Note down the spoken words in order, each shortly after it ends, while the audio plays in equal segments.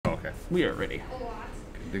We are ready.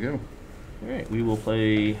 Good to go. All right, we will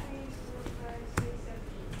play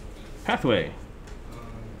Pathway.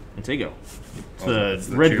 And say go. It's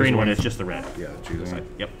the red-green one. It's just the red. Yeah, the choose one.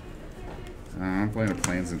 Yep. I'm playing with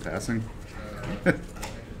Plans and Passing. I'll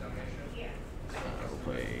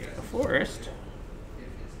play a forest.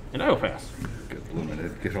 And I will pass. Good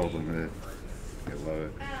limited. Good old limited. I love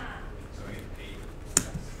it.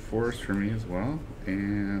 Forest for me as well.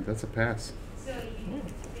 And that's a pass.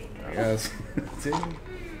 Yes.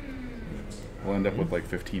 We'll end up with like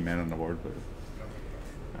 15 men on the board, but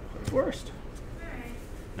Forest.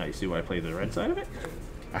 Now you see why I play the red side of it?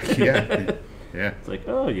 yeah. Yeah. It's like,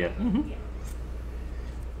 oh yeah.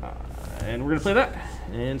 And we're gonna play that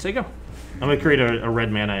and say go. I'm gonna create a red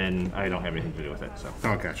mana, and I don't have anything to do with it. So.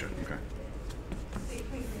 Oh, gotcha. Okay.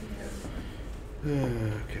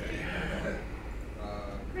 Okay.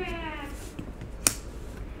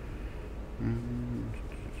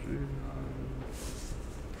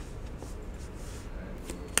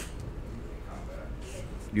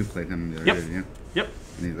 You played him the other day, didn't you? Yep.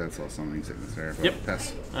 I need that something sickness there. But Yep.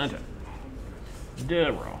 Pass. Okay.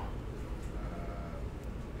 Dead roll.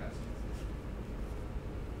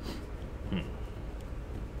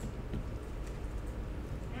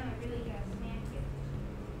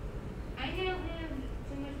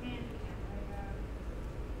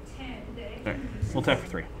 Alright, we'll tap for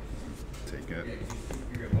 3. Take it.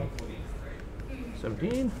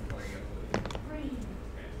 17.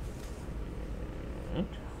 And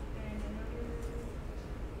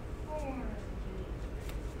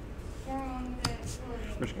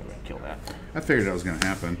we're just gonna kill that. I figured that was going to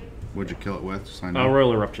happen. What'd you kill it with? Just find out.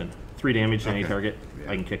 Royal Eruption. 3 damage to any Okay. target.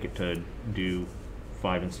 Yeah. I can kick it to do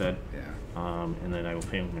 5 instead. Yeah. And then I will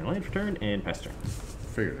pay my land for turn and pass turn.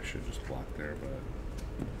 Figured I should just block there, but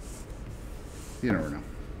you never know.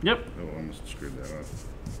 Yep. Oh, almost screwed that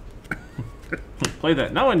up. Play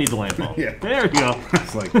that. Now I need the landfall. Yeah. There we go.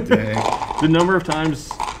 It's like, dang. The number of times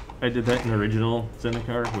I did that in the original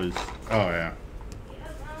Zendikar was... Oh, yeah.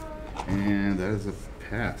 And that is a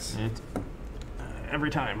pass. Every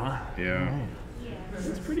time, huh? Yeah. Right.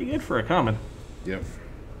 It's pretty good for a common. Yep.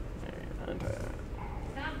 And,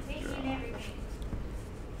 Stop taking everything.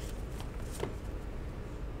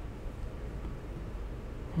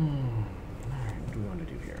 Alright, what do we want to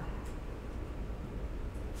do here?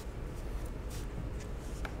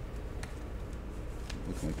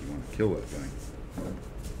 Looking like you want to kill that thing.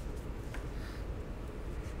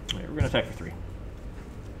 Alright, we're going to attack for 3.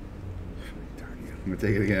 Darn you. I'm going to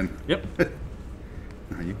take it again. Yep.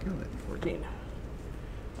 Now you kill it. 14.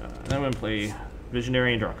 And I'm going to play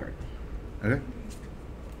Visionary and draw a card. Okay.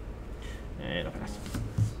 And I'll pass.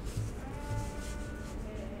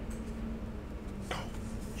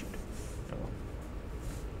 Shoot.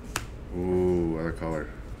 Oh. Ooh, other color.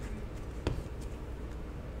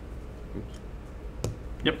 Oops.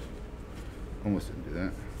 Yep. Almost didn't do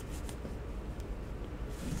that.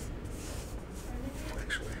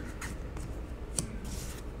 Actually.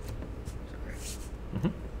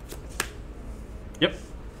 Sorry. Yep.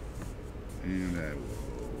 And I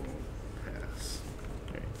will pass.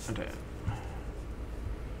 Alright, untap.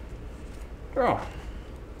 Draw.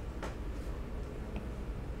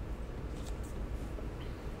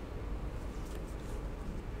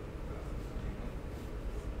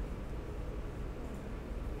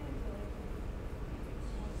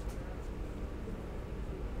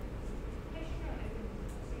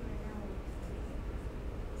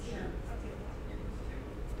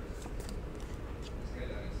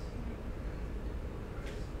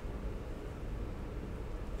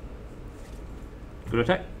 Go to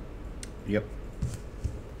attack. Yep.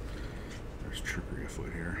 There's trickery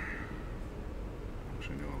afoot here. I wish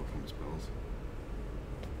I knew all the fun spells.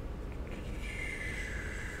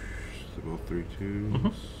 So both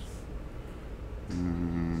 3/2s.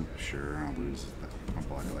 Sure, I'll lose. I'll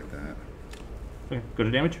block it like that. Okay, go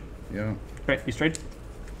to damage. Yeah. Alright, you straight?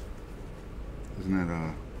 Isn't that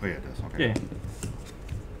oh yeah, it does. Okay. Yeah.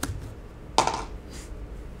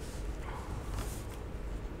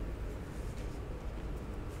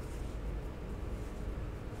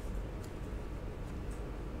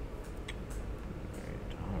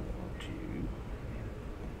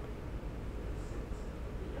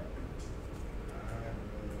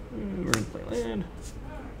 We're gonna play land.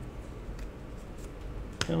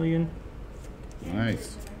 Hellion.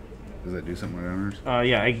 Nice. Does that do something with owners?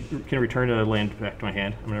 Yeah, I can return a land back to my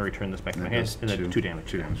hand. I'm gonna return this back to my hand, does and then 2 damage.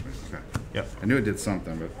 2 damage. Okay. Yep. I knew it did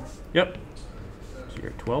something, but Yep. So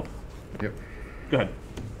you're at 12. yep. Go ahead.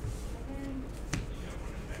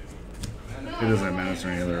 It doesn't have menace or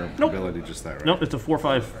any other Nope. ability, just that, right? Nope, it's a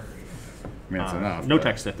 4/5. I mean, it's enough. No but-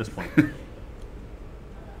 text at this point.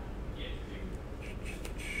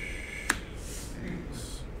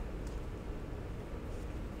 Thanks.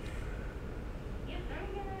 Yep,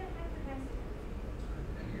 I'm gonna have to pass it.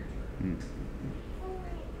 Hmm. Oh,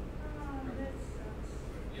 wait. Oh, that sucks.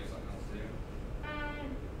 You have something else to do?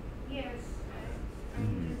 Yes. I'm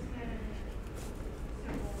just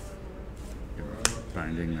gonna simple.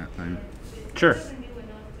 Binding that thing. Sure. Doesn't do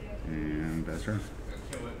enough to. And that's her.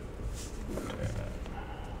 Kill it.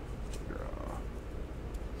 Draw.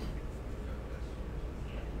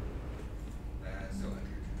 Still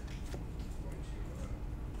enter your turn.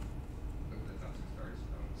 Going to look at the top 6 cards.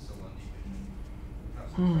 Select top 6 cards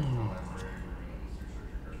on the library. We're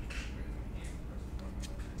going to search your card.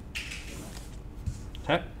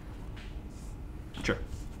 Attack. Sure.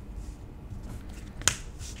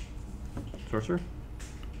 Sorcerer.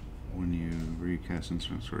 When you recast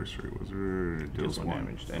instant sorcery wizard, it Deals deals 1 1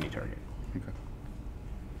 damage to any target. Okay.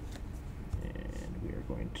 And we are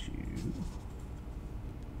going to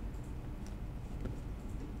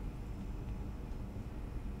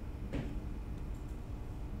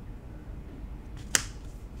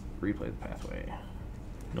replay the pathway.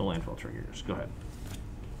 No landfall triggers. Go ahead.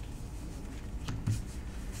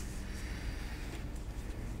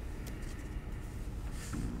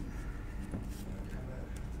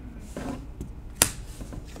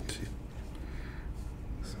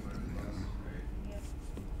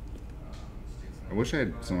 I wish I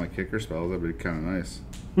had some like kicker spells. That'd be kind of nice.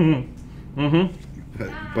 Mm-hmm.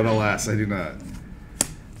 But alas, I do not.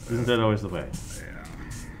 Isn't that always the way? Yeah.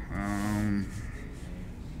 I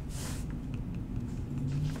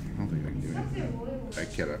don't think I can do anything. I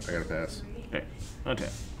gotta pass. Okay. Okay.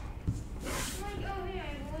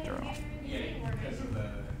 Draw.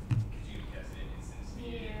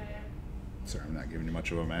 Sorry, I'm not giving you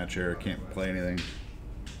much of a match here. Can't play anything.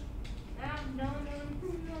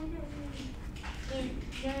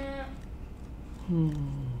 Hmm.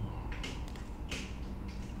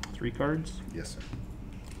 3 cards. Yes, sir.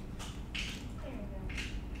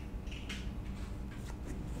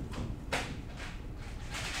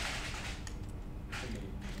 Have you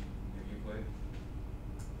played?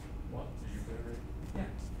 What? Did you play already? Yeah.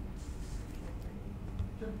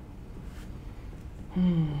 Sure.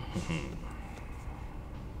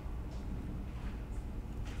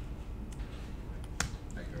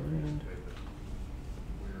 I go and play the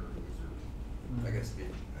Weird Wizard. I guess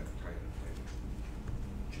I've tried to play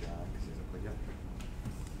John because he hasn't played yet.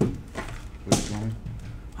 What'd you call me?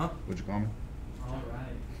 Huh? What'd you call me? All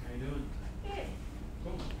right. How you doing? Good.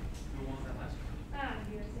 Cool. Who won that last one? Ah,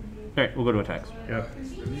 yes, indeed. Alright, we'll go to attacks. Yep.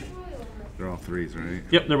 Convenient rollover. They're all 3s, right?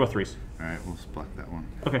 Yep, they're both 3s. All right, we'll block that one.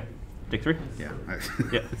 Okay. Take 3. Yeah.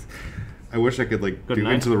 Yeah. I wish I could like Good do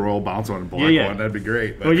night. into the roll, bounce one, and block Yeah. one. That'd be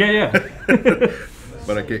great. But Oh, yeah.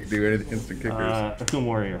 but I can't do any instant kickers. Akuma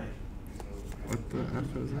Warrior. What the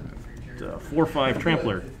F is that? It's a 4/5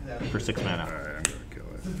 Trampler for 6 All mana. right, I'm gonna kill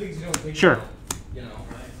it. Things you don't think Sure. about, you know.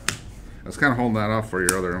 I was kind of holding that off for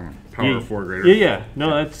your other one. Power Yeah, 4 greater. Yeah. No,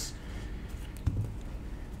 that's.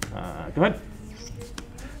 Go ahead.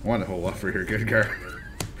 I wanted to hold off for your good card.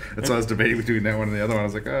 That's why I was debating between that one and the other one. I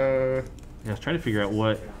was like, Yeah, I was trying to figure out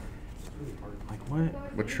what. Like what?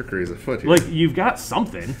 what trickery is afoot here? Like you've got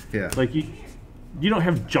something. Yeah. Like you don't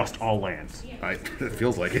have just all lands. It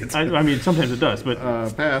feels like it. I mean, sometimes it does, but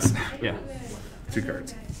Pass. yeah. 2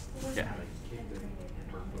 cards. Yeah.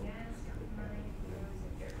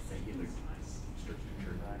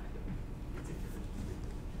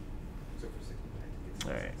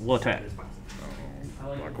 All right, we'll attack.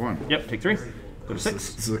 Block 1. Yep, take 3. Go to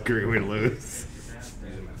 6. This is a great way to lose.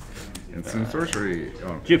 Instant sorcery.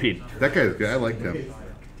 Oh, Geopede. that guy's good. I like him.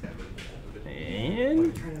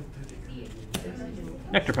 And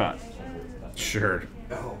Nectar Pot. Sure.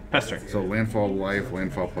 Pester. So landfall life,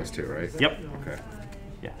 landfall +2, right? Yep. Okay.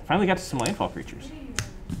 Yeah. Finally got to some landfall creatures.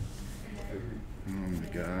 Oh my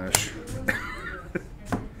gosh.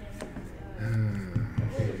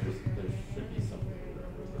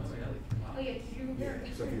 Oh, yeah, you were.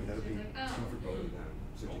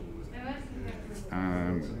 I'm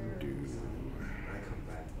gonna do.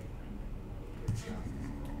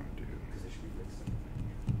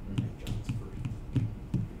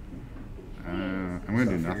 I'm gonna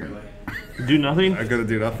do nothing. Do nothing? I'm gonna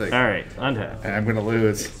do nothing. All right, untap. And I'm gonna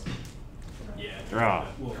lose. Draw.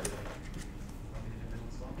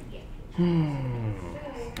 All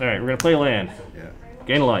right, we're gonna play a land. Yeah.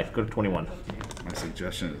 Gain a life. Go to 21. My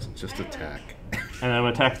suggestion is just attack. And I'm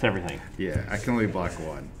attack with everything. Yeah, I can only block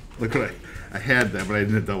 1. Look what I had that, but I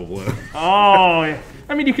didn't double blow. Oh, yeah.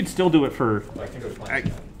 I mean, you could still do it for.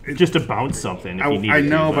 just to bounce something. If you needed I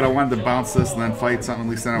know, to, but I wanted to bounce this and then fight something. At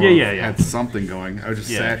least then I Yeah, would have had something going. I was just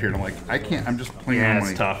sat here and I'm like, I can't. I'm just playing. Yeah, on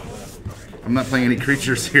it's my, tough. I'm not playing any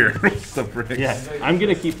creatures here. The bricks. Yeah, I'm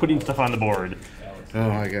gonna keep putting stuff on the board. Oh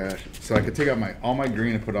my gosh! So I could take out all my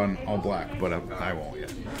green and put on all black, but I won't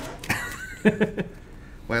yet.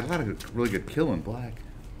 Well, I had a lot of really good kill in black.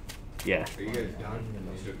 Yeah. Are you guys done?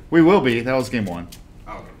 We will be. That was game 1.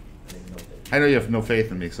 Oh, okay. I know you have no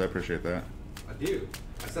faith in me, so I appreciate that. I do.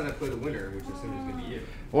 I said I'd play the winner, which I assumed was going to be you.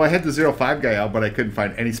 Well, I had the 0-5 guy out, but I couldn't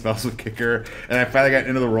find any spells with kicker, and I finally got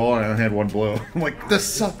into the roll, and I only had 1 blue. I'm like, this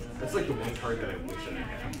sucks. That's like the one card that I wish I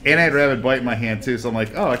had. And I had Rabid Bite in my hand, too, so I'm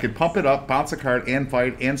like, oh, I could pump it up, bounce a card, and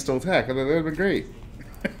fight, and still attack. That would have been great.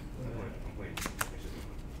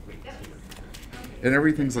 And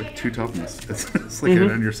everything's like 2 toughness. It's like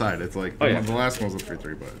on your side. It's like, the last one was a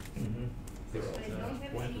 3-3, but...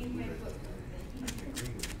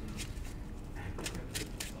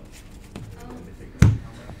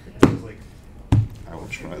 I will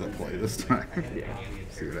try the play this time.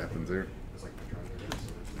 See what happens here.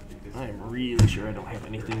 I'm really sure I don't have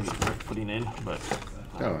anything that's worth putting in, but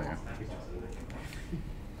Oh, yeah.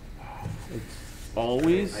 it's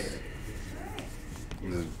always.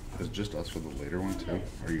 Is it just us for the later one, too?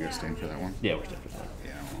 Or are you guys staying for that one? Yeah, we're stuck with that.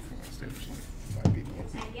 Yeah, I don't know if I'm going to stay for like 5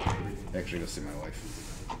 people. Actually, go see my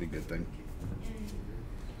wife. It'd be a good thing.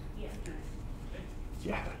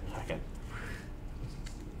 Yeah,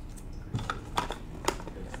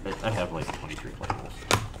 I have like 23 playables.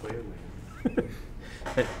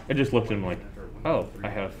 I just looked and I'm like, oh, I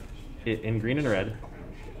have it in green and red.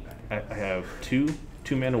 I have two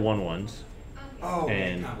mana 1/1s. Oh,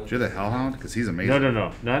 And Did you have the Hellhound? Because he's amazing.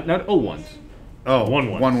 no, not 0/1s. Oh,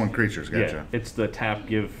 1/1s. 1/1 creatures, Yeah, gotcha. it's the tap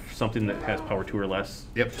give something that has power 2 or less.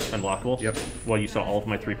 Yep. Unblockable. Yep. Well, you saw all of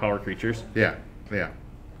my 3 power creatures. Yeah.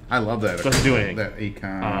 I love that. Doesn't do anything. That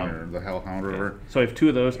Econ or the Hellhound or whatever. So I have 2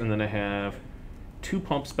 of those, and then I have 2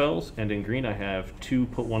 pump spells, and in green I have 2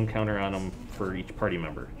 put 1 counter on them for each party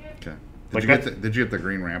member. Okay. Like Did you get the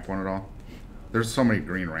green ramp one at all? There's so many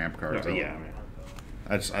green ramp cards. Yeah.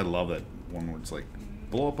 I love that one where it's like,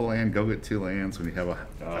 blow up a land, go get 2 lands when you have a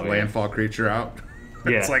yeah. landfall creature out.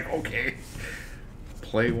 It's Yeah. like, okay.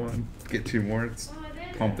 Play 1, get 2 more. It's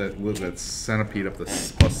pump that centipede up to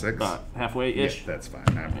 +6. About halfway-ish. Yeah, that's fine.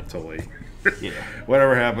 I'm totally... Yeah.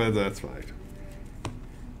 Whatever happens, that's fine.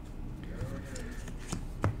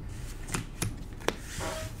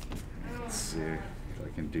 Let's see if I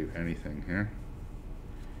can do anything here.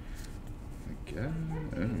 I guess...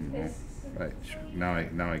 I don't know. Right, sure.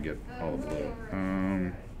 Now I get all the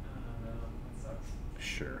blue.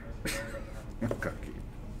 Sure. Cocky.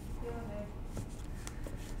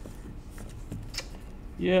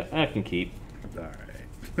 Yeah, I can keep. All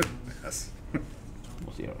right. Yes.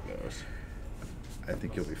 We'll see how it goes. I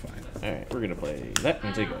think you'll be fine. All right, we're gonna play that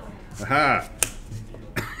and Zendikar. Aha!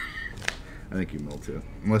 I think you mill too.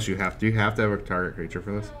 Unless you have to. Do you have to have a target creature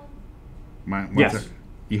for this? Yes.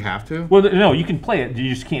 You have to? Well, no, you can play it.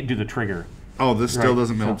 You just can't do the trigger. Oh, this still Right,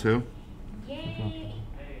 doesn't mill so- too?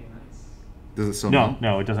 Does it still No, mill?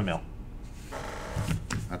 no, it doesn't mill.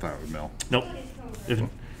 I thought it would mill. Nope.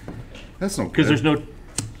 That's no good. Because there's no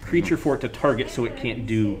creature for it to target, so it can't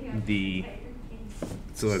do the.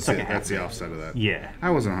 So that's second it. That's half. the offset of that. Yeah. I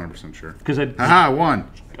wasn't 100% sure. Because I. Aha, 1.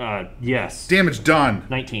 Yes. Damage done.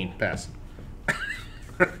 19. Pass.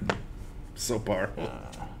 So powerful.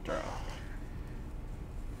 Draw.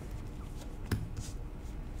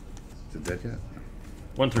 Is it dead yet?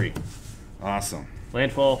 1/3. Awesome.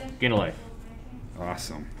 Landfall. Gain a life.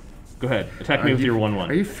 Awesome. Go ahead. Attack me with your 1/1.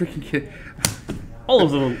 Are you freaking kidding? All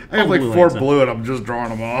of them. I have all like blue 4 lands, blue and I'm just drawing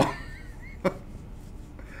them all.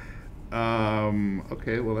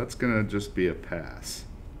 Okay, well that's gonna just be a pass.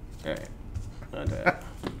 All right. Attack.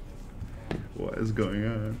 What is going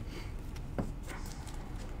on?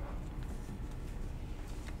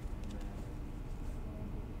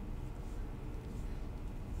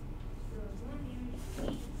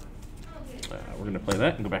 We're gonna play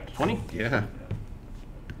that and go back to 20. Yeah.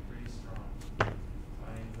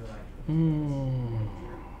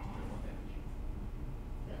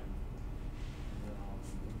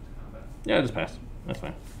 Yeah, just pass. That's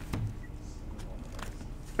fine.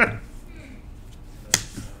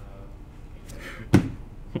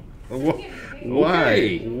 Why?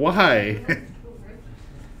 Okay. Why?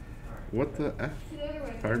 What the F?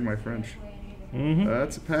 Pardon my French.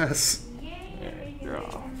 That's a pass.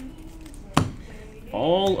 Draw.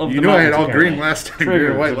 All of You the knew I had mountains all are green gone. last time. Trigger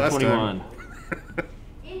Green and white to last 21. time.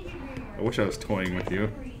 I wish I was toying with you.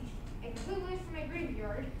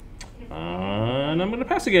 And I'm gonna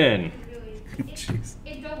pass again. Jeez.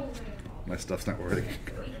 My stuff's not worthy.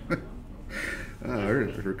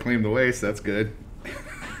 Reclaim the waste. That's good.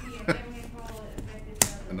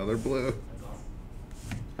 Another blue.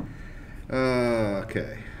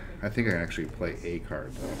 Okay. I think I can actually play a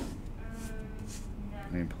card though.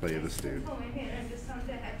 I can play this dude.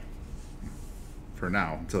 For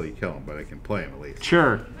now, until you kill him, but I can play him at least.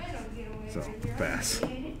 Sure. So, pass.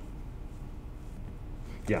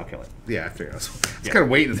 Yeah, I'll kill it. Yeah, I figured I was Yeah. kind of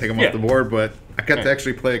waiting to take him Yeah. off the board, but I got Right. to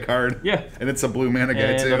actually play a card. Yeah. And it's a blue mana guy,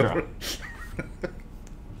 And too. a draw.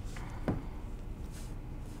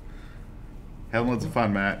 Having loads of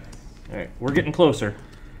fun, Matt. All right, we're getting closer.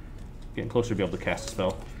 Getting closer to be able to cast a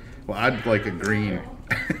spell. Well, I'd like a green.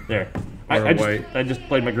 There. Or a white. I just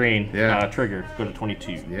played my green. Yeah. Trigger. Go to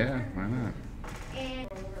 22. Yeah, why not?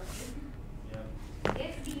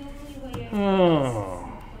 Oh.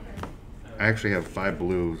 I actually have 5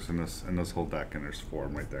 blues in this whole deck, and there's 4 of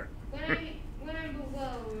them right there. When I'm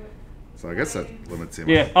below. So I guess that limits him.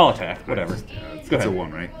 Yeah, I'll attack. Whatever. It's Go a ahead.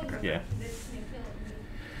 1, right? Okay.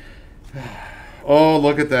 Yeah. Oh,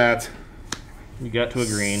 look at that. You got to a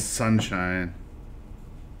green. Sunshine.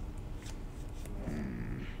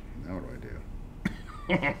 Now what do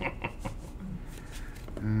I do?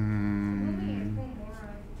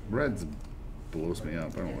 Red's blows me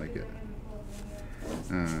up. I don't like it.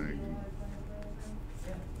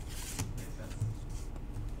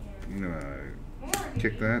 I'm gonna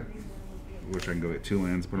kick that. Wish I can go get 2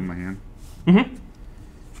 lands, put in my hand. Mm-hmm.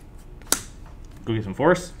 Go get some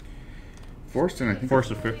force. Forced, and I think Force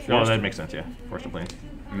of. Oh, that makes sense. Yeah. Force of planes.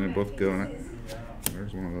 and they both go in it.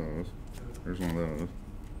 There's one of those. There's one of those.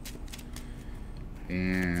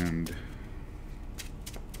 And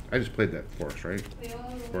I just played that force, right?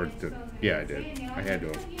 Or did, yeah, I did. I had to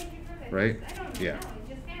have, right? Yeah.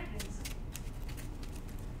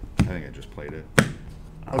 I think I just played it.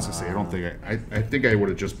 I was gonna say, I don't think I think I would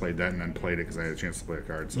have just played that and then played it because I had a chance to play a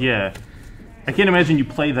card. So. Yeah. I can't imagine you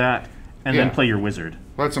play that and Yeah. then play your wizard.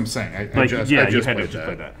 Well, that's what I'm saying. I Like, just, yeah, I just you had to played just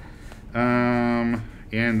play that. And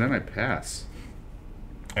then I pass.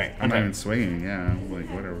 All right, I'm not even swinging. Yeah, like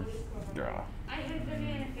whatever. Draw. I had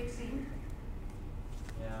banana fixing.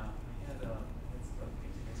 Yeah, I had stuff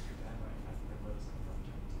fixing history back when I passed the list from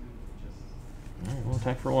 2 just. All right, we'll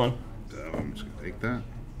attack for 1. So I'm just gonna take that.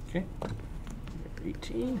 Okay.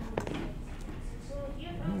 18.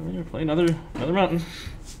 We're gonna play another mountain,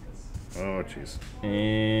 Oh jeez.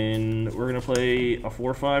 and we're gonna play a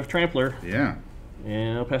 4/5 trampler, Yeah.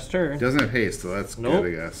 and I'll pass turn. Doesn't have haste, so that's Nope.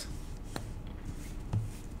 good, I guess.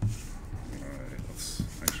 Alright, let's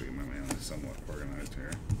actually get my mana somewhat organized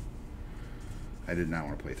here. I did not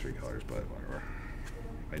want to play 3 colors, but whatever.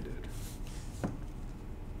 I did.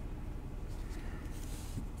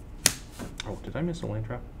 Oh, did I miss a land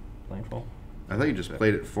trap? Landfall? I thought you just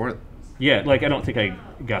played it for it. Yeah, like I don't think I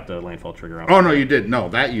got the landfall trigger out. Oh no, you did. No,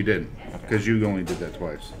 that you did, because you only did that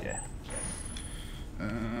twice. Yeah.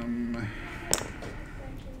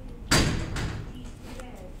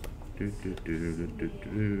 Do, do, do, do, do,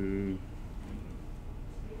 do.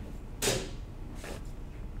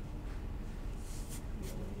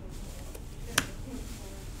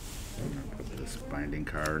 I'm gonna put this binding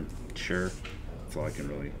card. Sure. That's all I can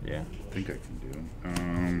really Yeah. think I can do.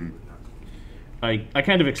 I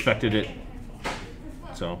kind of expected it.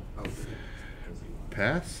 So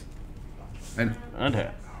Pass. And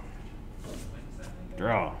untap.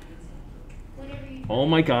 Draw. Oh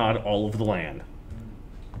my god, all of the land.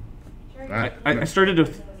 I started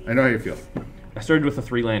with I know how you feel. I started with a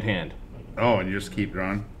 3-land hand. Oh, and you just keep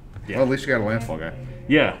drawing. Yeah. Well, at least you got a landfall guy.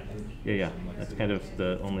 Yeah. Yeah. That's kind of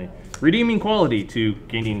the only redeeming quality to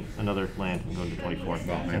gaining another land and going to 24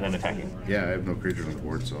 and then attacking. Yeah, I have no creatures on the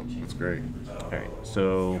board, so that's great. Alright,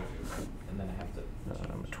 so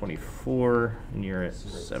 24 and you're at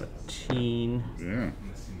 17. Yeah.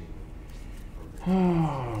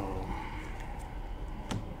 Oh.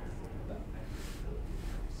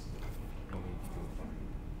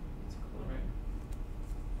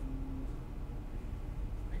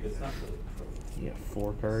 Yeah,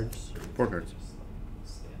 4 cards. 4 cards.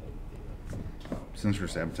 Since for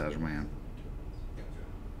sabotage my hand.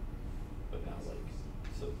 But now, like,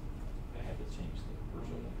 so I had to change the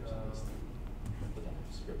virtual numbers on this thing. But then I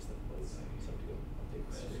have scripts that load things, so I have to go update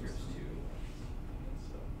the scripts too.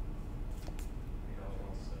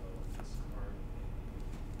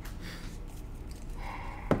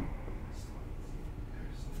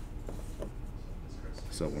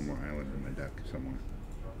 So one more island in my deck somewhere.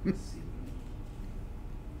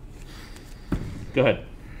 Go ahead.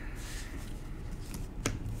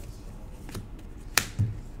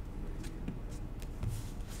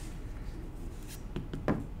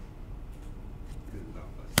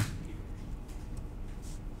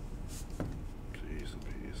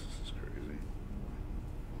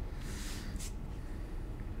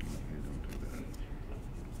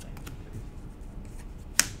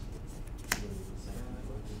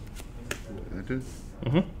 Instructed?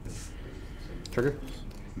 Mm-hmm. Trigger?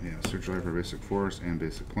 Yeah, search life for basic force and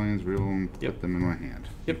basic planes, reel them, Yep. put them in my hand.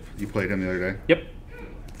 Yep. You played him the other day? Yep.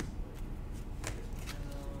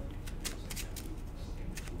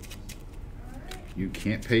 You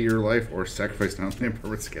can't pay your life or sacrifice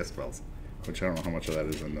non-permanent cast spells. Which I don't know how much of that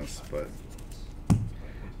is in this, but I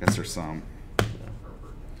guess there's some.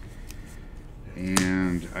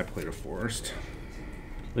 And I played a forest.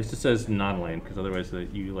 At least it says non-land, because otherwise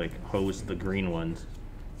you like hose the green ones.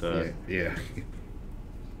 Yeah. And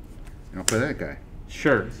I'll play that guy.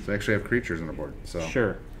 Sure. So I actually have creatures on the board. So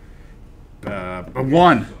Sure. a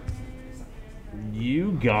 1.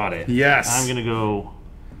 You got it. Yes. I'm gonna go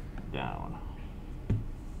down.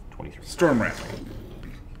 23. Storm Rat.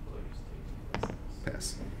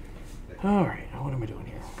 Pass. All right. What am I doing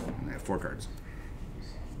here? And I have 4 cards.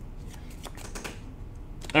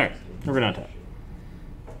 All right. We're gonna untap.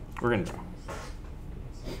 We're gonna draw.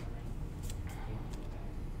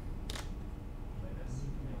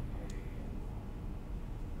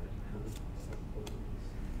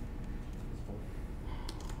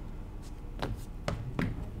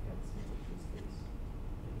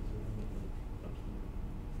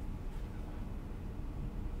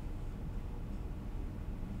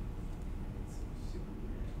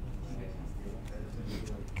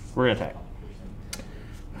 We're gonna attack.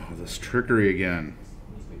 Oh, this trickery again.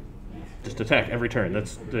 Just attack every turn.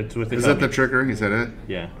 That's with the. Is that the trigger? Is that it?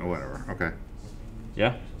 Yeah. Oh, whatever. Okay.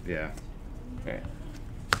 Yeah. Yeah. Okay.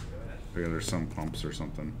 Maybe there's some pumps or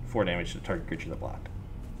something. 4 damage to the target creature that blocked.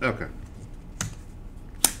 Okay.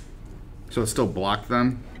 So it's still blocked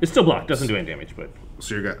then? It's still blocked. Doesn't do any damage, but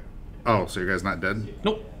So you got. Oh, so your guy's not dead?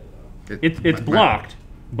 nope. It's blocked,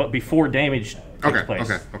 but before damage takes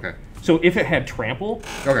place. Okay. So if it had trample,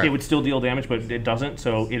 Okay. it would still deal damage, but it doesn't.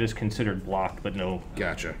 So it is considered blocked, but no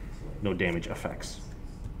Gotcha. damage effects.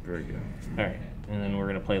 Very good. All right, and then we're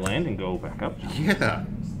gonna play land and go back up, Yeah.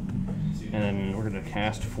 and then we're gonna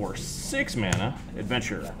cast for 6 mana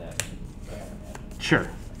adventure. Sure.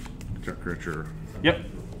 Creature. Yep.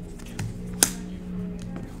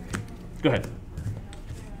 Go ahead.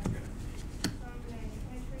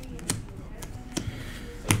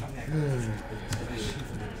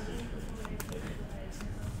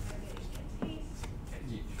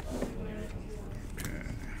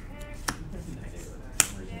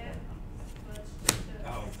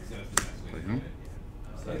 Play him.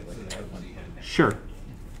 Sure.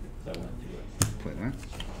 Play that.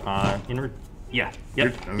 Yeah. Yep. I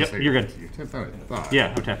was Yep. gonna say, You're good. You tapped out, I thought.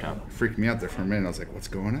 Yeah. I'm tapped out. Freaked me out there for a minute. I was like, what's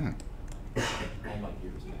going on?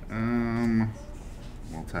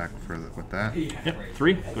 We'll attack for with that. Yep.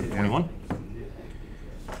 3. Go to 21.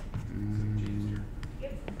 I'm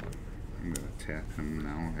gonna tap him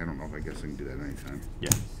now. I don't know if I guess I can do that anytime. Yeah.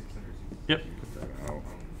 Yep. Put that out.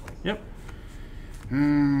 Yep.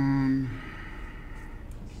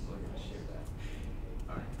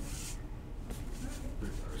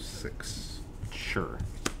 6. Sure.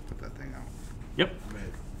 Put that thing out. Yep.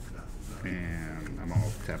 And I'm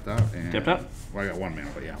all tapped out. And Tapped out? Well, I got 1 mana,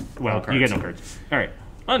 but yeah. Well, All you get cards. no cards. All right.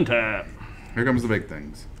 Untap. Here comes the big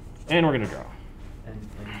things. And we're gonna draw.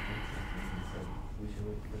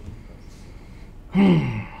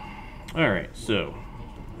 All right. So.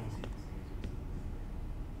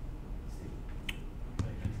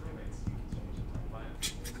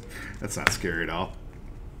 That's not scary at all.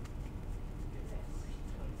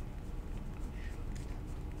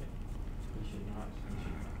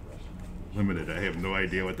 Limited. I have no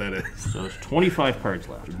idea what that is. So there's 25 cards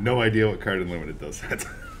left. No idea what card in limited does that.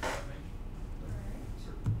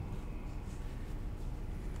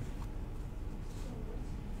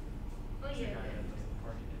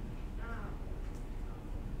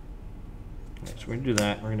 Alright, so we're gonna do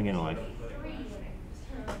that. We're gonna get a line.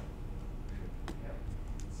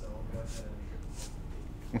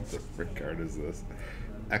 What the frick card is this?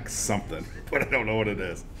 X something, but I don't know what it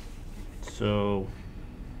is. So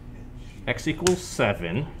X equals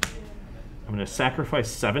 7. I'm gonna sacrifice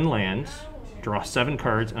 7 lands, draw 7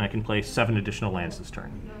 cards, and I can play 7 additional lands this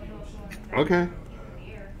turn. Okay.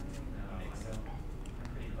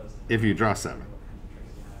 If you draw 7.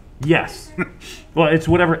 Yes. Well, it's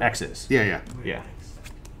whatever X is. Yeah. Yeah.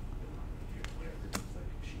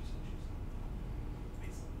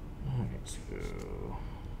 Alright, so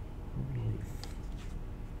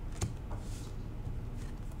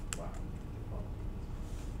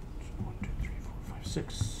 1, 2, 3, 4, 5,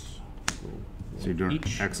 6. So you're doing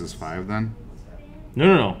Each. X is 5 then?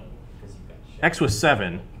 No. X was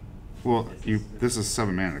 7. Well, this is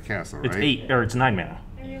 7 mana to cast, though, right? It's 8, or it's 9 mana.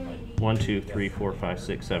 1, 2, 3, 4, 5,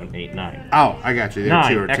 6, 7, 8, 9. Oh, I got you. The other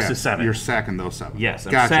 9, two are X tapped. is 7. You're sacking those 7. Yes,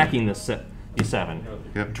 I'm Gotcha. sacking the set. a 7.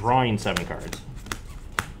 Yep. Drawing 7 cards.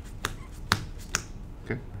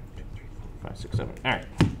 Okay. 5, 6, 7. All right.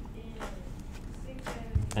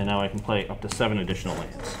 And now I can play up to 7 additional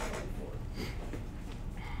lands.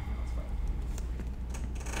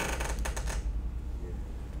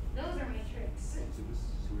 Those are my tricks. So this is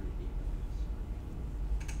sort of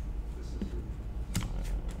this is sort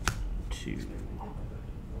of 2,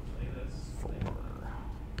 4,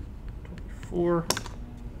 24.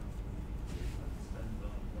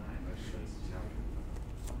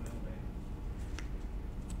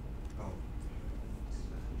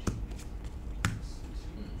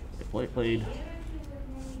 Played. It actually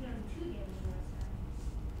was only done 2 games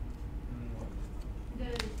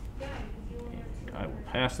last time. The guy, you only have 2 I will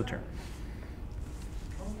cards. pass the turn.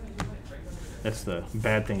 That's the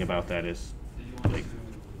bad thing about that is, like,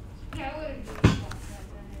 Yeah, I would have done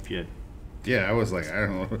that. if you Yeah, I was like, I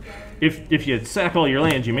don't know. if you sack all your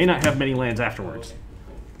lands, you may not have many lands afterwards.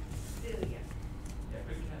 Still, yeah.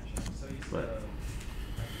 But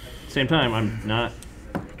same time, I'm not.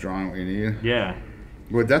 Drawing what you need. Yeah.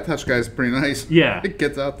 Well, Death Touch guy's pretty nice. Yeah. It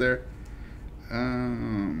gets out there. So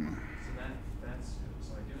that's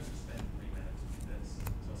so I do have to spend 3 minutes with this.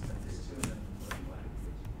 So I'll spend this 2 and then play black.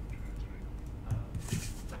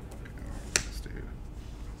 Let's do.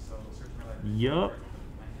 So search my library. Yup.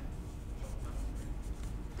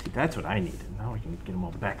 See, that's what I needed. Now I can get them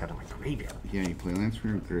all back out of my graveyard. Yeah, you play lands from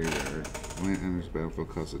your graveyard. Land enters battlefield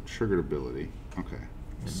costs a triggered ability. Okay.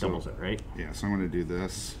 It So- doubles it, right? Yeah, so I'm going to do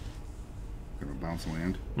this. I'm going to bounce a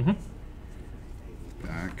land Mm-hmm.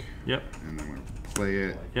 back. Yep. And then I'm going to play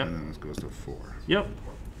it. Yep. And then this goes to 4. Yep.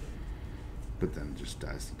 But then it just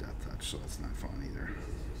dies to Death Touch, so that's not fun either.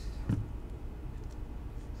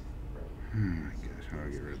 Oh my gosh, how do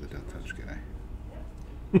I get rid of the Death Touch guy?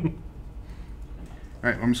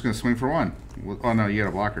 Alright, I'm just going to swing for 1. Oh no, you got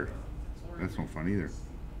a blocker. That's not fun either.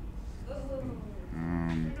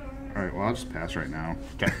 Alright, well I'll just pass right now.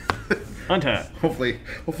 Okay. Untap. Hopefully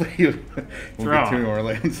you won't Draw. get 2 more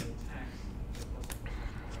lands.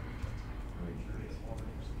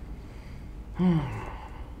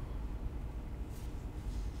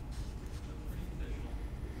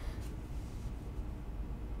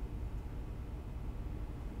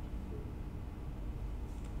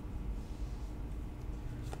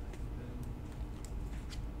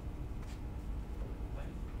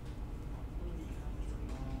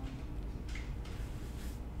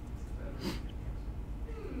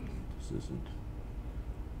 This isn't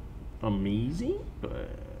amazing, but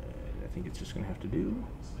I think it's just going to have to do.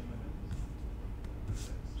 So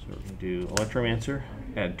we're going to do Electromancer,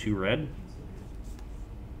 add 2 red.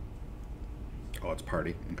 Oh, it's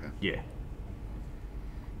party. Okay. Yeah.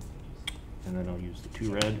 And then I'll use the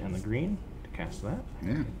 2 red and the green to cast that. Yeah.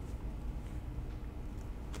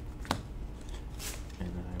 And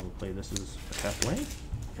then I will play this as a tap lane,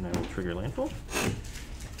 and I will trigger landfall.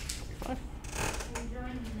 5.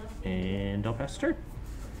 And I'll pass the turn.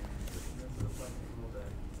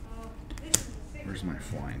 Where's my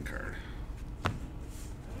flying card?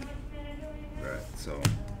 Right, so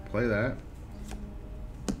play that.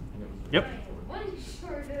 Yep. One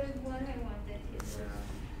short of one I wanted to.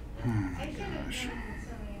 Oh my I should have gosh. done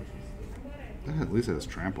something. That at least has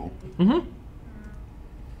trample. Mm-hmm.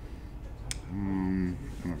 I'm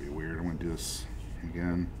gonna be weird. I'm gonna do this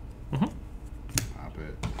again. Mm-hmm. Pop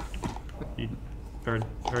it. You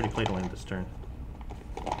already played a land this turn.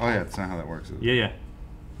 Oh yeah, that's not how that works. Is it? Yeah, yeah.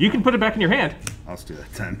 You can put it back in your hand. I'll just do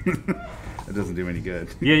that 10. It doesn't do any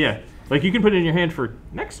good. Yeah, yeah. Like you can put it in your hand for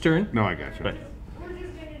next turn. No, I got you. But We're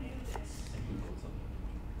just gonna do this.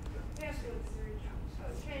 That's what it's three.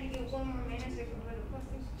 I was trying to get 1 more mana so I can put a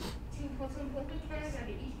 +2 +1 +2 counters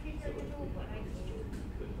onto each creature I control, but I can't.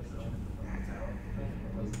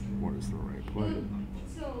 What is the right play?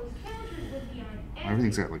 So the counters would be on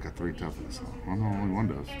Everything's got like a 3 toughness. Well, no, only 1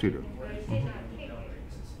 does. 2 do. but it did not take it.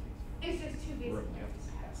 It's just 2 basic.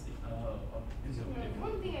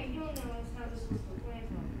 One thing I don't know is how this was for land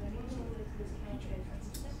because I don't know if this counts as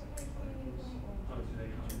separate from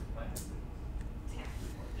tap.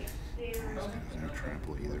 Yeah, they're. There's no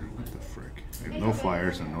trample either. What the frick? I have no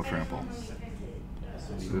flyers and no trample.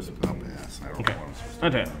 Just I'll pass. I don't okay. know what I'm supposed to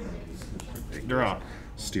Untap. do. Draw.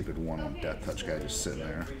 Stupid 1 Death Touch guy just sitting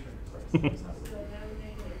there.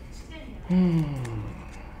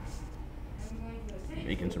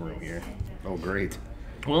 Making some room here. Oh, great.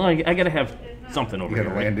 Well, I gotta have something over You got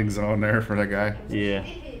here. a right? landing zone there for that guy. Yeah.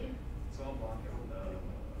 So I'll block it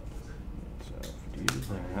with So if you do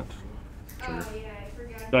that. Oh yeah, I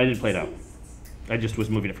forgot. No, I didn't play it out. I just was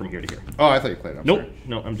moving it from here to here. Oh, I thought you played. I'm Nope. sorry.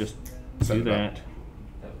 No, I'm just Set do it up. that.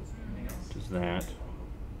 Just that.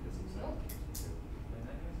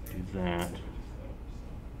 Do that.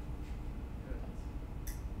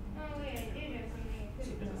 Oh wait, I did have something I So could this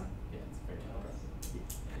have is, done. yeah, it's very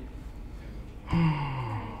impressive.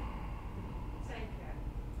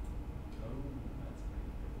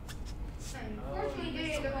 Sidetrack. Unfortunately, did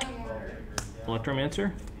it in the wrong order.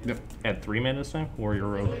 Electromancer. Yep. Add 3 mana this time. Warrior,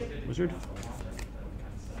 Rogue, Wizard. Yeah, it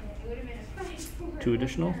would have been a prize for 2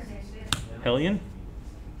 additional. turn and then- Hellion.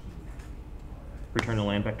 Return the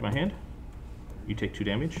land back to my hand. You take 2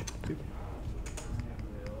 damage.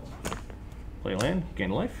 Play land, gain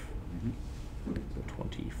life.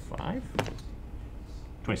 25.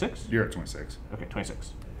 26? You're at 26. Okay,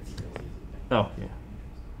 26. Oh, yeah.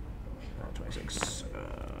 26. And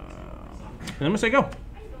I'm going to say go.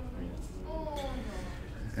 Oh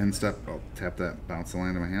no. End step. I'll tap that, bounce the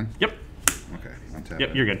land in my hand. Yep. Okay, untap Yep,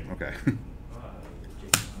 it. you're good. Okay.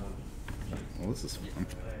 Well, this is fun.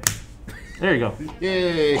 There you go.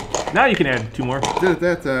 Yay! Now you can add 2 more. Did it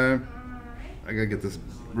that time. I gotta get this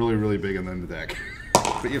really, really big in the end of the deck.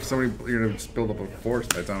 But if somebody, you're gonna just build up a force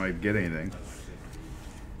by the time I get anything.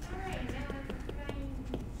 Alright, now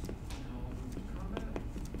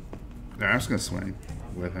I'm Alright, I'm just gonna swing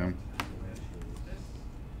with him.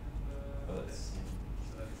 But it's,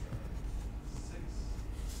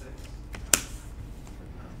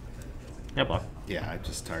 Yeah, block. Yeah, I'm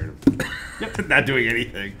just tired of Yep. not doing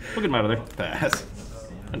anything. Look at him out of there. Pass.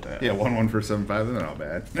 Untap. Yeah, 1/1 for 7/5. They're not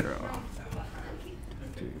bad. Draw.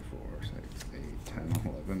 2, 4, 6, 8, 10,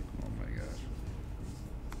 11. Oh my gosh.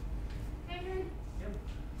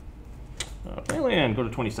 Play land, go to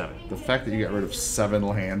 27. The fact that you got rid of 7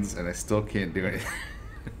 lands and I still can't do anything.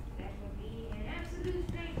 That would be an absolute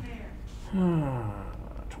nightmare.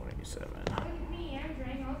 27. Look at me, I'm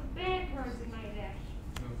drawing all the bad cards in my deck.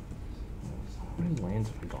 How many lands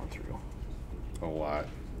have I gone through? A lot.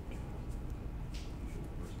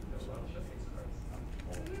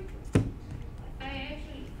 I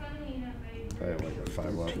actually, funnily enough, I have like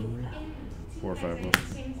 5 left. 4 or 5 left.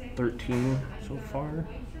 13 so far.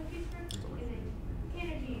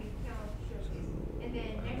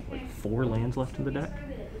 Like 4 lands left in the deck.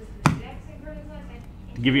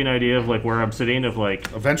 To give you an idea of like where I'm sitting, of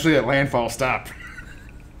like, Eventually that landfall stopped.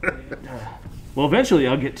 well, eventually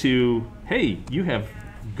I'll get to, hey, you have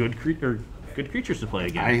good creatures to play I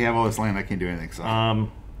again. have all this land, I can't do anything, so. Yeah,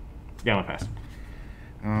 I'm gonna pass.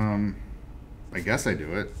 I guess I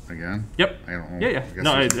do it again. Yep. I don't know. Yeah, yeah. I guess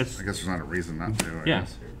No, there's, it's- I guess there's not a reason not to. I Yeah,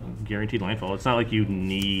 guess. guaranteed landfall. It's not like you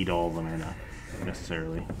need all of them or not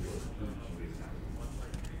necessarily.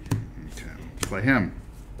 Okay. Play him.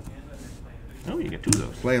 Oh, you get 2 of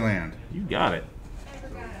those. Play land. You got it.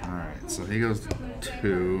 Alright, so he goes to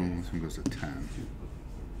 2. This one goes to 10.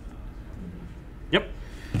 Yep.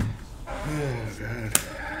 Oh, God.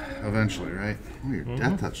 Eventually, right? Oh, your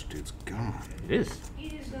death touch dude's gone. It is.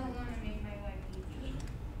 You just don't want to make my life easy.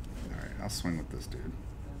 Alright, I'll swing with this dude.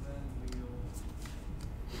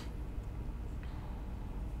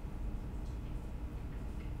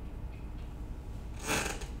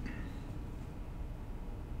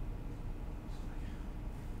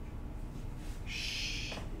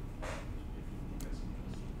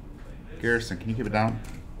 Garrison, can you keep it down?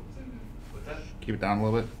 Keep it down a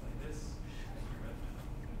little bit.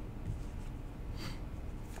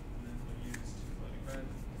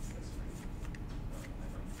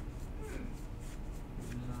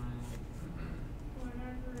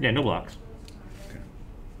 Yeah, no blocks. Okay.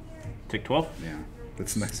 Take 12. Yeah,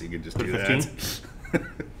 that's nice. You can just Put do 15. that.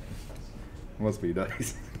 Must be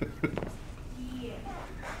nice. Yeah.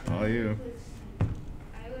 All you. I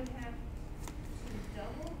would have to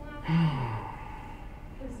double block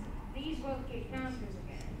because these both get counters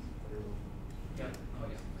again. I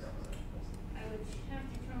would have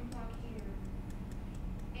to trump block here,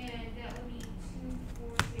 and that would be 2, 4,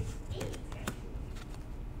 6, 8 actually.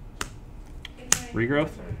 If I-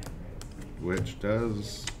 Regrowth. Which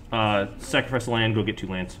does. Sacrifice a land, go get 2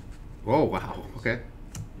 lands. Oh wow. Okay.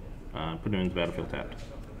 Put them in the battlefield tapped.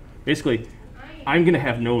 Basically, I'm going to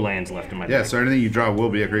have no lands left in my Yeah. deck. So anything you draw will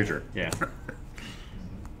be a creature. Yeah.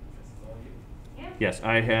 Yes,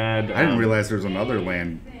 I had... I didn't realize there was another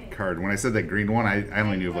land card. When I said that green one, I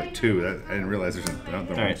only knew of like 2. I didn't realize there's another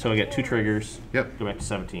one. Alright, so I get 2 triggers. Yep. Go back to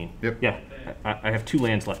 17. Yep. Yeah, I have 2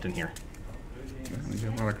 lands left in here. Well, you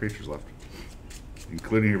have a lot of creatures left,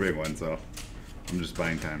 including your big one. So I'm just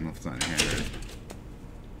buying time. If it's not in your hand already.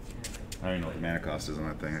 I don't even know what the mana cost is on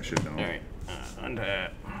that thing. I should know. Alright,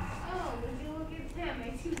 untap. Oh, would you look at that? My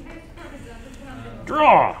 2 best cards on the bottom.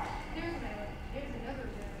 Draw! There's another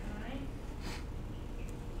one of mine.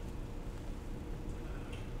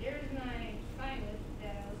 There's my pilot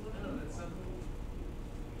that I was looking for.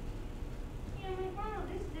 Yeah, I'm like, wow,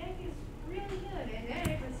 this deck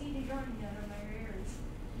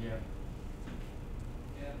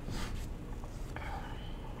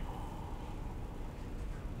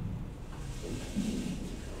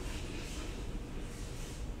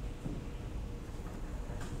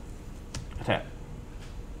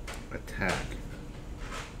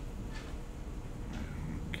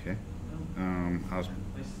I'll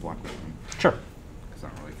block with him. Sure. Because I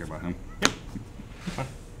don't really care about him. Yep. That's fine.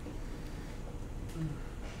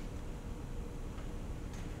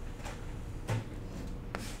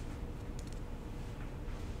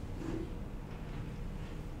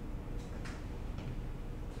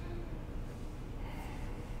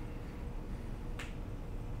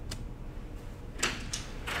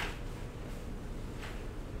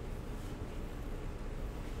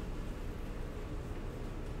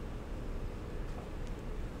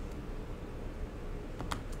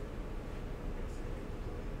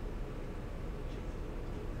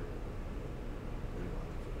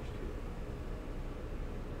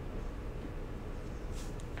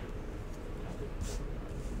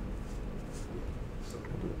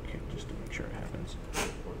 Okay, just to make sure it happens.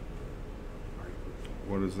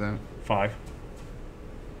 What is that? 5.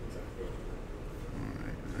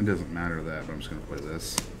 Alright. It doesn't matter that, but I'm just gonna play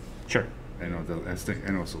this. Sure. I know it doesn't,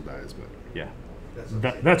 I know it still dies, but Yeah.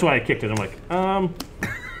 That's why I kicked it. I'm like,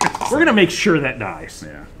 we're gonna make sure that dies.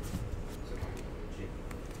 yeah.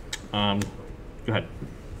 Go ahead.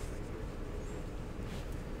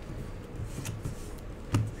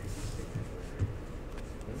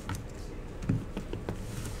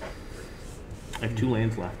 I have 2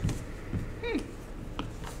 lands left. Wait,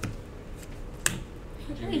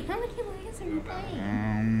 how many lands are you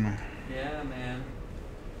playing? Yeah, man.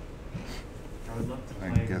 I would love to play.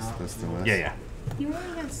 I guess not that's the Gruul. last. Yeah, yeah. You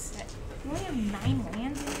only have 9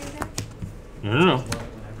 lands in your deck? No. Love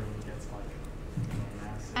when everyone gets like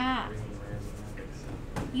massive Ah. green rares and epics.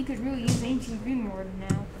 You could really use Ancient Greenward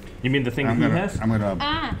now. You mean the thing I'm he gonna, has? I'm gonna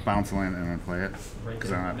Ah. bounce a land and then play it.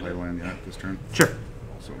 Because I don't have to play a land yet this turn. Sure.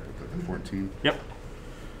 So put that at 14. Yep.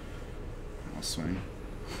 I'll swing.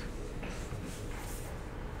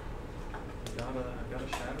 I've got a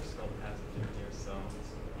Shadow Skull passage in here, so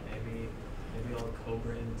maybe I'll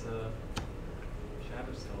Cobra into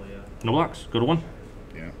Shadow Skull, yeah. No blocks. Go to 1.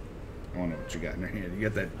 Yeah. I want to know what you got in your hand. You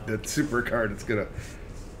got that super card. It's gonna.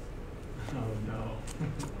 Oh no. I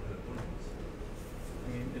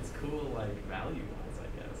mean, it's cool, like, value-wise, I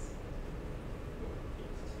guess.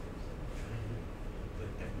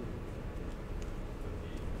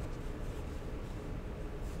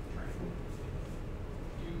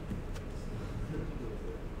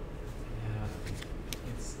 Yeah,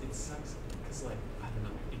 it sucks, because, like, I don't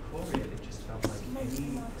know, Equoria, it just felt like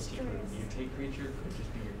any particular mutate creature could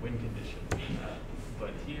just be your win condition.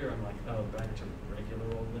 But here, I'm like, oh, back to regular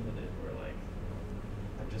old limited, where, like,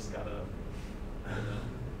 I've just gotta, I don't know,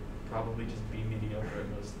 probably just be mediocre at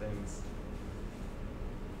most things.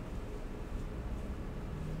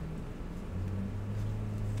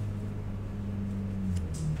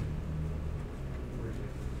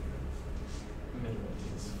 Middle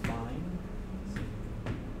is fine.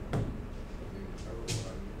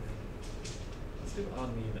 Let's do odd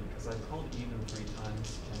and even, because I've called even 3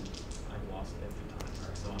 times and I've lost every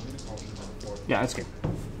time. So I'm going to call even on the 4th. Yeah, that's good.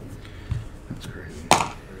 That's crazy.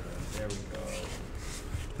 There we go.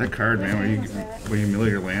 That card, man, when you mill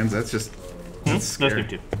your lands, that's just. That's That's scary. good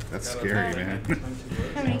too. That's scary, man.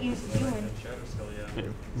 How many games did you win? Shadow Skull, yeah.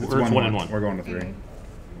 It's It's 1-1. We're going to 3.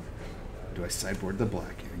 Do I sideboard the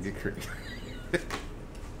black and get crazy?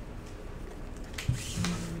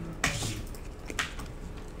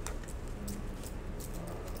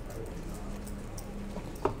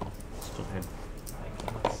 Still had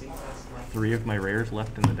Let's see, that's my 3 of my rares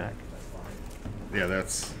left in the deck. Yeah,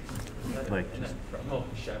 that's. Like, oh,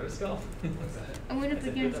 Shadow Skull? I went up Is it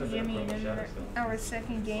against good that it's a Jimmy promo in Shadow Skull? our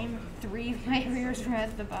second game. 3 of my rears were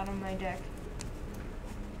at the bottom of my deck.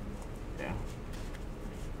 yeah.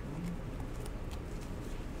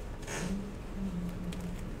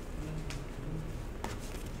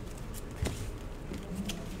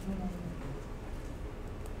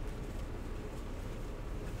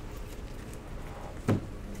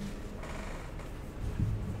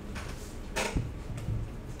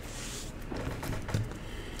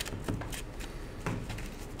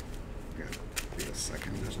 Give it a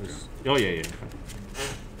second. Just Oh, yeah. That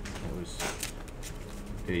was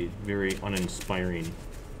a very uninspiring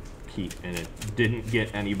keep, and it didn't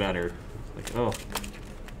get any better. Like, oh,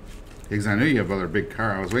 Because I knew you have other big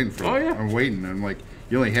cards. I was waiting for. Oh, yeah. I'm waiting. I'm like,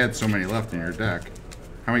 you only had so many left in your deck.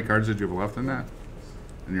 How many cards did you have left in that?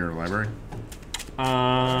 In your library?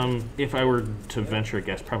 if I were to venture a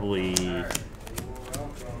guess, probably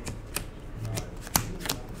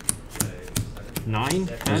 9,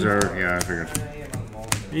 10, Was there? Yeah, I figured.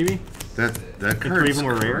 maybe. That And card. 3 of them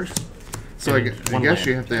were rares. So I and guess 1 you land.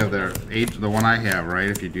 have to have the one I have, right?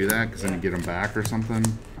 If you do that, because then you get them back or something.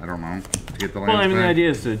 I don't know. To get the lands Well, I mean, the back. idea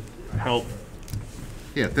is to help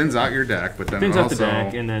Yeah, it thins out your deck, but then Thins also out the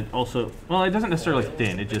deck, and then also, well, it doesn't necessarily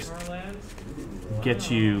thin. It just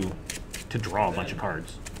gets you to draw a bunch of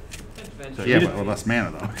cards. So yeah, you but with less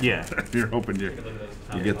mana though. Yeah. You're hoping you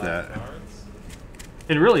get that.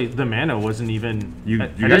 And really, the mana wasn't even. You I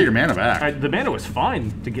got didn't- your mana back. The mana was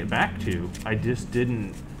fine to get back to. I just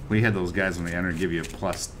didn't. We had those guys when they entered give you a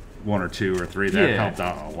 +1 or 2 or 3. That Yeah. helped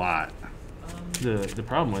out a lot. The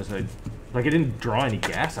problem was I didn't draw any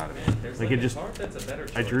gas out of it. Like it just.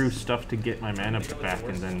 I drew stuff to get my mana back,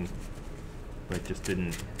 and then, like, just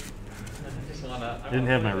didn't. I didn't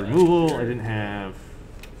have my removal. I didn't have.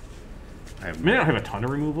 I mean, I don't have a ton of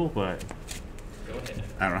removal, but.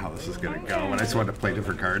 I don't know how this is gonna go, but I just wanted to play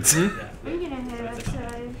different cards. I'm gonna head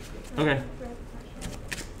outside. Okay.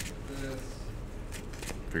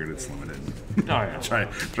 Figured it's limited. Oh yeah.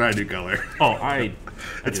 Try a new color. Oh, I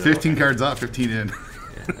It's do that all 15 the cards out, 15 in. time.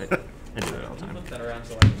 Yeah, I do that all the time. Flip that around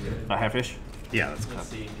so I can get it. A half-ish? Yeah, that's Let's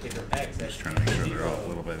cool. see, kicker X. Just trying to make sure they're all a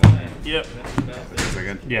little bit. Yep. Is that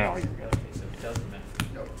good? Yeah. Okay, so it doesn't matter.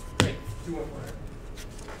 Great.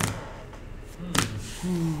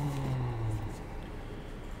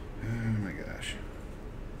 Oh my gosh.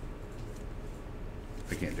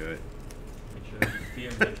 I can't do it. Make sure that the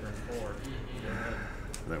fear by turn 4. Go ahead.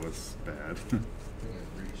 That was bad.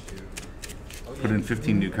 Oh, Put yeah. in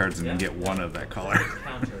 15 new cards and then get one of that color.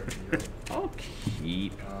 Counter. I'll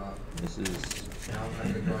keep. This is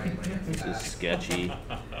sketchy.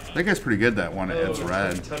 That guy's pretty good, that one that adds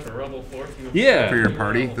red. Took a rebel force. Yeah. For your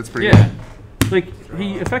party, that's pretty Yeah. Like,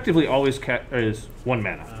 he effectively always is 1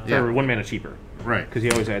 mana. Yeah. Or 1 mana cheaper. good. Right. Because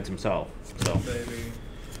he always adds himself. So. Baby.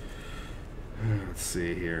 Let's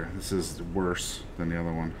see here. This is worse than the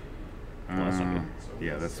other one. Well, that's not good.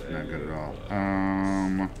 Yeah, that's not good at all.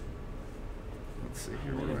 Let's see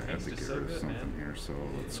here. What do I have to get rid of something here? So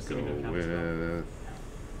let's go with.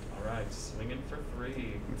 Alright, swinging for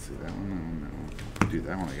 3. Let's see that one. No. Do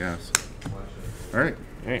that one, I guess. All right.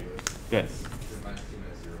 Alright. Good.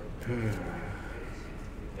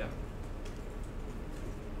 Yep.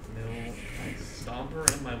 Mill,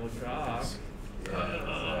 Stomper, and my Lagok.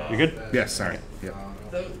 You good? Yes. Sorry. Yep.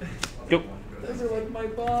 Go. Those are like my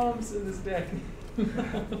bombs in this deck. I'll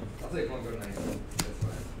take one good night. That's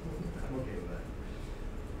fine. I'm okay with that.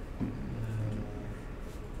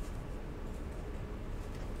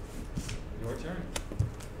 Your turn.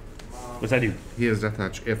 What's that do? He has Death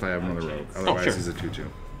Touch if I have another rogue. Otherwise, sure. he's a 2/2.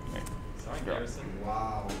 Sorry, Garrison.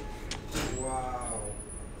 Wow. Wow.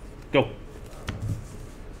 Go.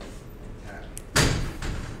 Tap.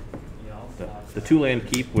 Y'all The, block the that. 2-land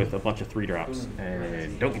keep with a bunch of 3-drops.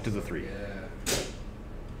 And don't get to the 3. Yeah.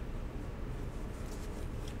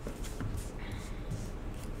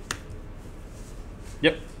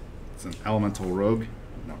 Yep. It's an elemental rogue.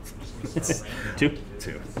 No. It's 2. 2.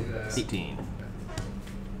 See that? 18.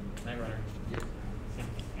 Night Runner.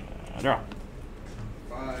 Draw.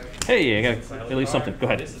 5. Hey, I got at least something. Go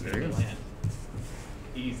ahead. This is There gonna you be go. land.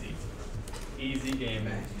 Easy. Easy game.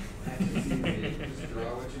 Just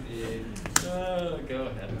draw what you need. Go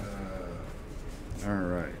ahead. All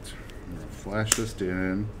right. I'm gonna flash this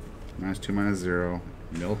in. -2, -0.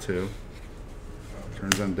 Mill 2.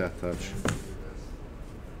 Turns on Death Touch.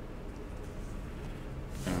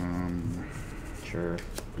 Sure.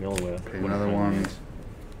 Mill with. Pay another one.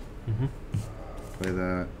 Mm-hmm. Play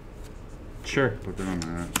that. Sure. Put that on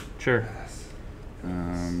that. Sure.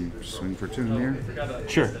 Swing for 2 Oh, here. I forgot to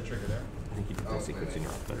Sure. the trigger there. I think you did the sequencing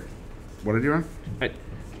wrong, but. What did you run? Right.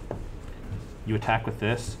 You attack with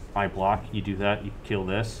this. I block. You do that. You kill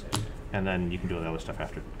this, and then you can do all the other stuff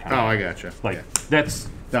after. Oh, I gotcha. Like Yeah. that's.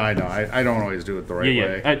 No, I know. I don't always do it the right Yeah,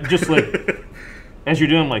 way. yeah. Just like as you're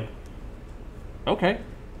doing, like. Okay.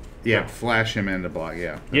 Yeah, flash him into block.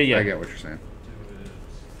 Yeah. Yeah, yeah. I get what you're saying.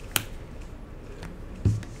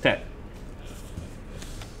 Attack.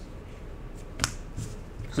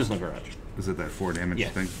 Sizzling Garage. Is it that 4 damage Yeah.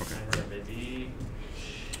 thing? Night Runner, baby.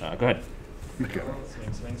 Go ahead. Okay.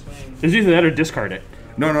 Swing, swing, swing. It's either that or discard it.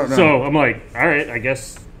 No. So I'm like, all right, I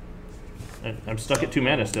guess I'm stuck at 2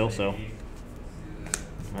 mana still, so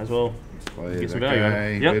might as well. Play Get that some value out of guy.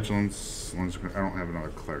 it. Yep. Vigilance. I don't have another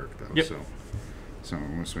cleric though. Yep. So I'm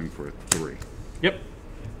gonna swing for a 3. Yep.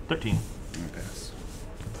 13. And pass.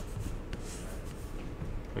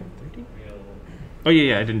 Wait, 13? Real. Oh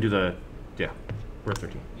yeah, I didn't do the. Yeah, we're at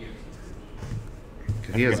 13.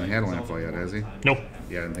 He hasn't had landfall yet, has he? Nope.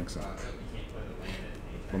 Yeah, I didn't think so.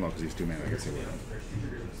 Well, no, because he's 2 mana. I guess he would.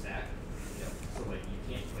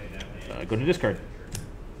 Go to discard.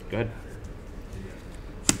 Go ahead.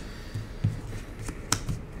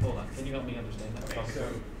 Hold on. Can you help me understand that? Okay, so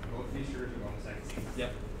both features are on the second scene.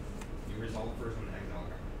 Yep. You resolve the first one and exile a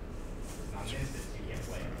card. It's not an instant, you can't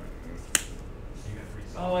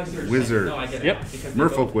Oh, I see what you're saying. Wizard. No, I get it. Yep. now, because they Merfolk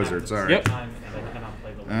both have wizard, the sorry. same Yep. time, and I cannot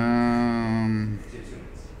play the land.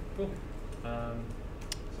 Cool. So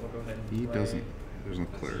I'll go ahead and He play. doesn't. There's no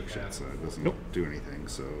cleric shit, so it doesn't Nope. do anything.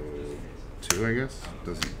 So 2, I guess.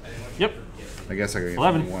 Doesn't. Yep. I guess I can get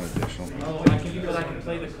 11. 1 additional. Oh, but I can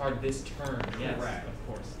play the card this turn. Yes, of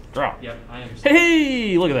course. Draw. Yep, I understand.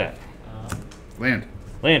 Hey, look at that. Land.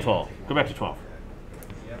 Landfall. Go back to 12.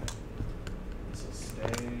 Yep. This will stay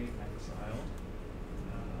exiled.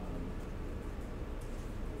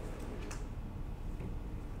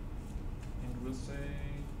 And we'll say.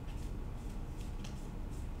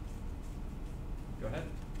 Go ahead.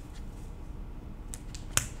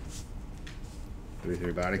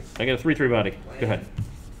 3/3 body. I got a 3/3 body. Go ahead.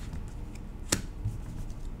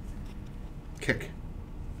 Kick.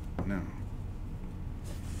 No.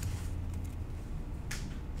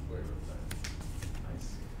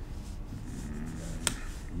 Nice.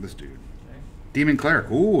 This dude. Okay. Demon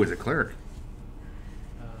cleric. Ooh, is it cleric?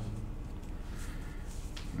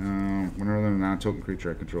 Whenever the non-token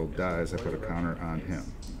creature I control dies, I put a counter on him.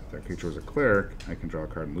 If that creature is a cleric, I can draw a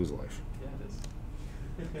card and lose a life. Yeah,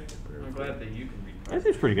 it is. I'm glad that you can read cards. That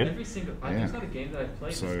seems pretty good. Every single, Yeah. there's not a game that I've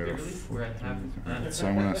played So I this got a barely where I haven't. So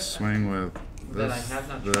I'm gonna swing with this. that I have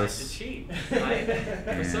not tried to this. cheat.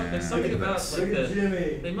 There's something about like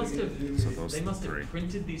the they must have So those they must have 3.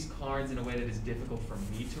 printed these cards in a way that is difficult for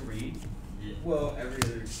me to read. Well, every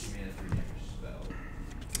other mana 3 damage spell.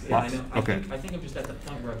 Yeah, I Lots. know. Okay. I think I'm just at the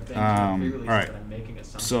point where I've been pre-release alright. that I'm making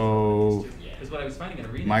assumptions. So Because what I was finding in a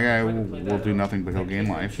reading, my guy I tried to will play will that do out. nothing, but he'll I gain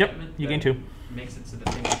played life. Yep, enchantment you gain that 2. Makes it so that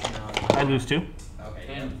things can I lose 2. Okay.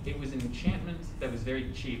 And it was an enchantment that was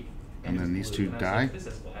very cheap. And then it's these blue, 2 and I was die? like, this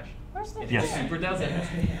is splash. And Yes. it super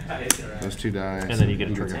doesn't. Those 2 die. And then you get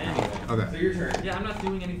a so trigger. Anyway. So Okay. your turn. Yeah, I'm not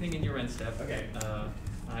doing anything in your end step. Okay.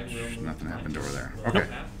 I will move Nothing my happened over turn. there. We'll Okay.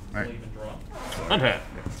 tap. Alright. We'll even draw. Untap.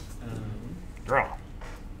 Um, Draw.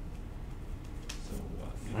 so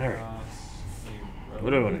what? We Alright. cross a What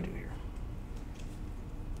do I road want to do here?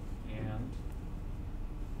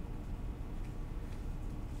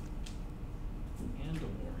 and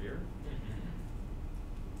a warrior.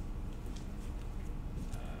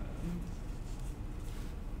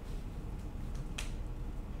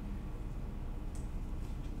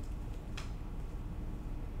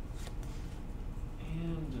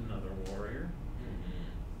 And another warrior.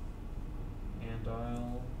 And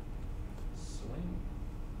I'll swing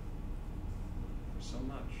for so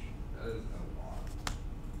much. That is a lot.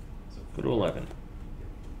 So Go to 11.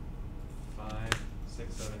 5,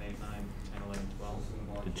 6, 7, 8, 9, 10, 11,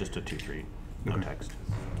 12. It's just a 2/3. No Okay. text. This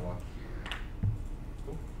is a block here.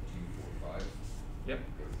 Cool. 2, 4, 5. Yep.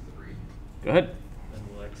 Go to 3. Go ahead. Then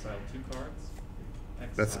we'll exile 2 cards.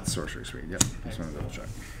 That's Exile. at sorcery suite. Yep. Just want to double check.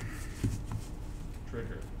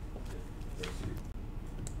 Trigger. Go 2.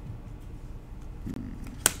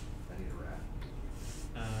 I need a rat.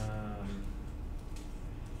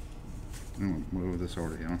 Move this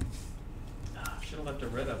over to him. Should have left a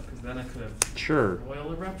red up because then I could have Sure.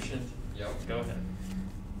 royal eruption. Yep. Go ahead.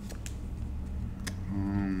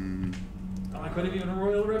 Um, Oh, I could have even a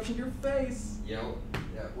royal eruption your face. Yep.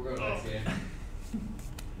 Yeah, we're going next game.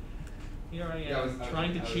 Here I am, Yeah, I was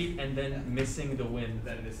trying to cheat and then yeah. missing the win.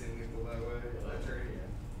 Then missing lethal that way. That turn, yeah.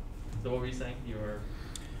 So what were you saying? You were.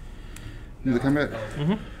 do the combat. Oh,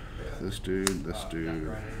 Mm-hmm. This dude, this dude. not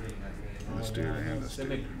grinding, not doing This Oh, dude yeah, and no, this Simic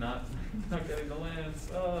dude. not getting the lands.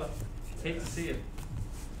 Hate to see it.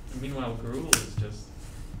 And meanwhile, Gruul is just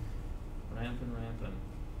rampant.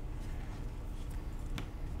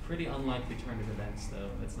 Pretty unlikely turn of events, though.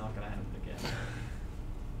 It's not going to happen again.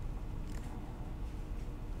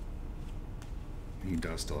 He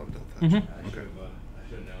does still have death touch. Mhm. I Okay. should have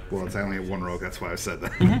known. Well, it's only at 1 rogue. That's why I said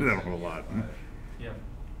that. Mhm. I don't have a lot. Yeah.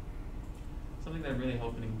 Something that I'm really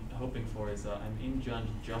hoping for is I'm in Jund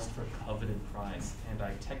just for coveted prize, and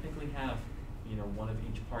I technically have, one of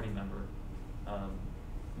each party member.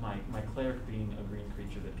 My cleric being a green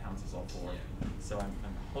creature that counts as all 4. Yeah. So I'm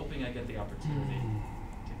hoping I get the opportunity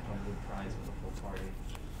to coveted prize with a full party.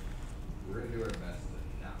 We're going to do our best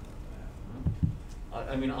to not let that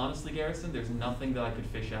happen. I mean, honestly, Garrison, there's nothing that I could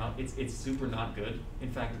fish out. It's super not good. In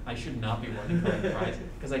fact, I should not be running coveted prize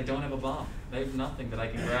because I don't have a bomb. I have nothing that I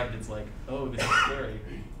can grab that's like, oh, this is scary.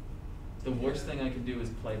 The worst thing I can do is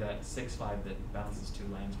play that 6/5 that bounces 2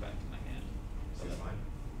 lands back to my hand. So it's fine.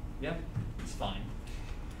 Yeah, it's fine.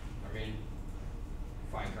 I mean,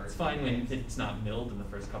 fine cards. It's fine when it's not milled in the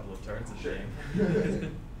first couple of turns of the Sure.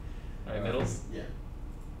 game. Alright, middles? Yeah.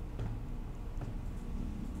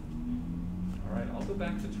 Alright, I'll go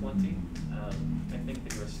back to 20. I think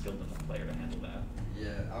that you're a skilled enough player to handle that.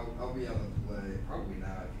 Yeah, I'll be on the play. Probably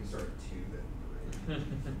not. If you start at 2, then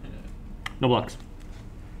No blocks.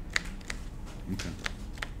 Okay.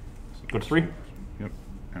 Go to 3. Yep.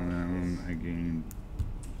 And then I gain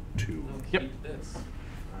 2. No, Yep. keep this.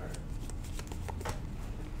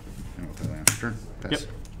 And I'll play last turn. Pass. Yep.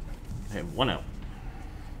 I have 1 out.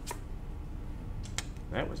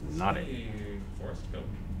 That was not it. Hey, Forest, go.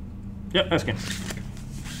 Yep, that's game.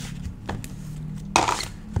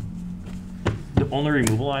 The only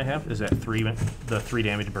removal I have is that the 3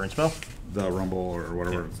 damage burn spell. The rumble or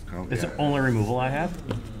whatever it's called. It's Yeah. the only removal I have,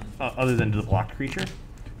 other than the blocked creature.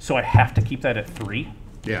 So I have to keep that at 3.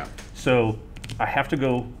 Yeah. So I have to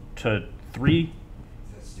go to 3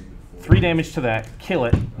 That stupid damage to that, kill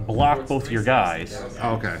it, block both of your guys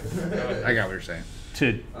Oh, okay. I got what you're saying.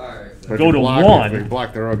 to Alright. But if Go you to block, 1. If you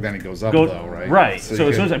block the rogue, then it goes up, go though, right? right. So you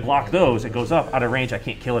as soon as I can- block those, it goes up out of range. I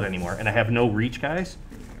can't kill it anymore, and I have no reach, guys.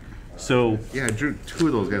 So Yeah, I drew 2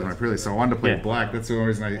 of those guys in my pre so I wanted to play Yeah. black. That's the only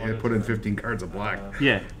reason I put in 15 cards of black.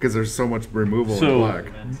 yeah. Because there's so much removal in So black.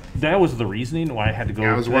 that was the reasoning why I had to go.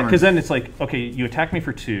 Yeah, I was wondering. Because then it's like, okay, you attack me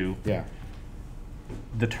for 2. Yeah.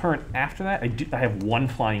 The turn after that, I have 1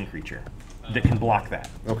 flying creature that can block that.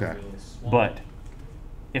 Okay. But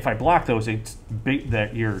if I block those, it's big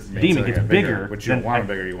that your Makes demon it gets get bigger. But you don't then want I- them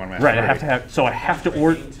bigger, you want them at Right, I 3. have to have. So I have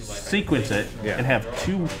to sequence it Yeah. and have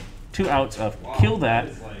two outs of kill that,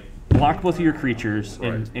 block both of your creatures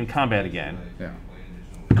Right. in combat again. Yeah.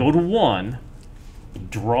 Go to 1,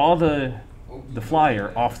 draw the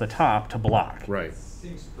flyer off the top to block. Right.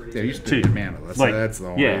 Seems pretty Yeah, you good. still get mana. That's, Like, that's the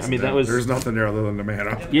only yeah, I reason mean, that was- There's nothing there other than the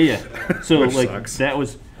mana. Yeah, yeah. So Which like sucks. that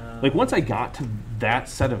was like once I got to that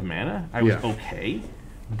set of mana, I was Yeah. okay,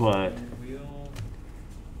 but Wheel.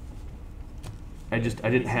 I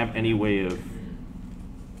didn't have any way of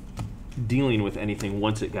dealing with anything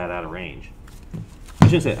once it got out of range. I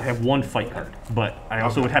shouldn't say that. I have 1 fight card, but I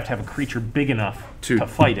also would have to have a creature big enough To- to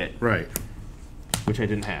fight it, Right. which I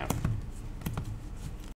didn't have.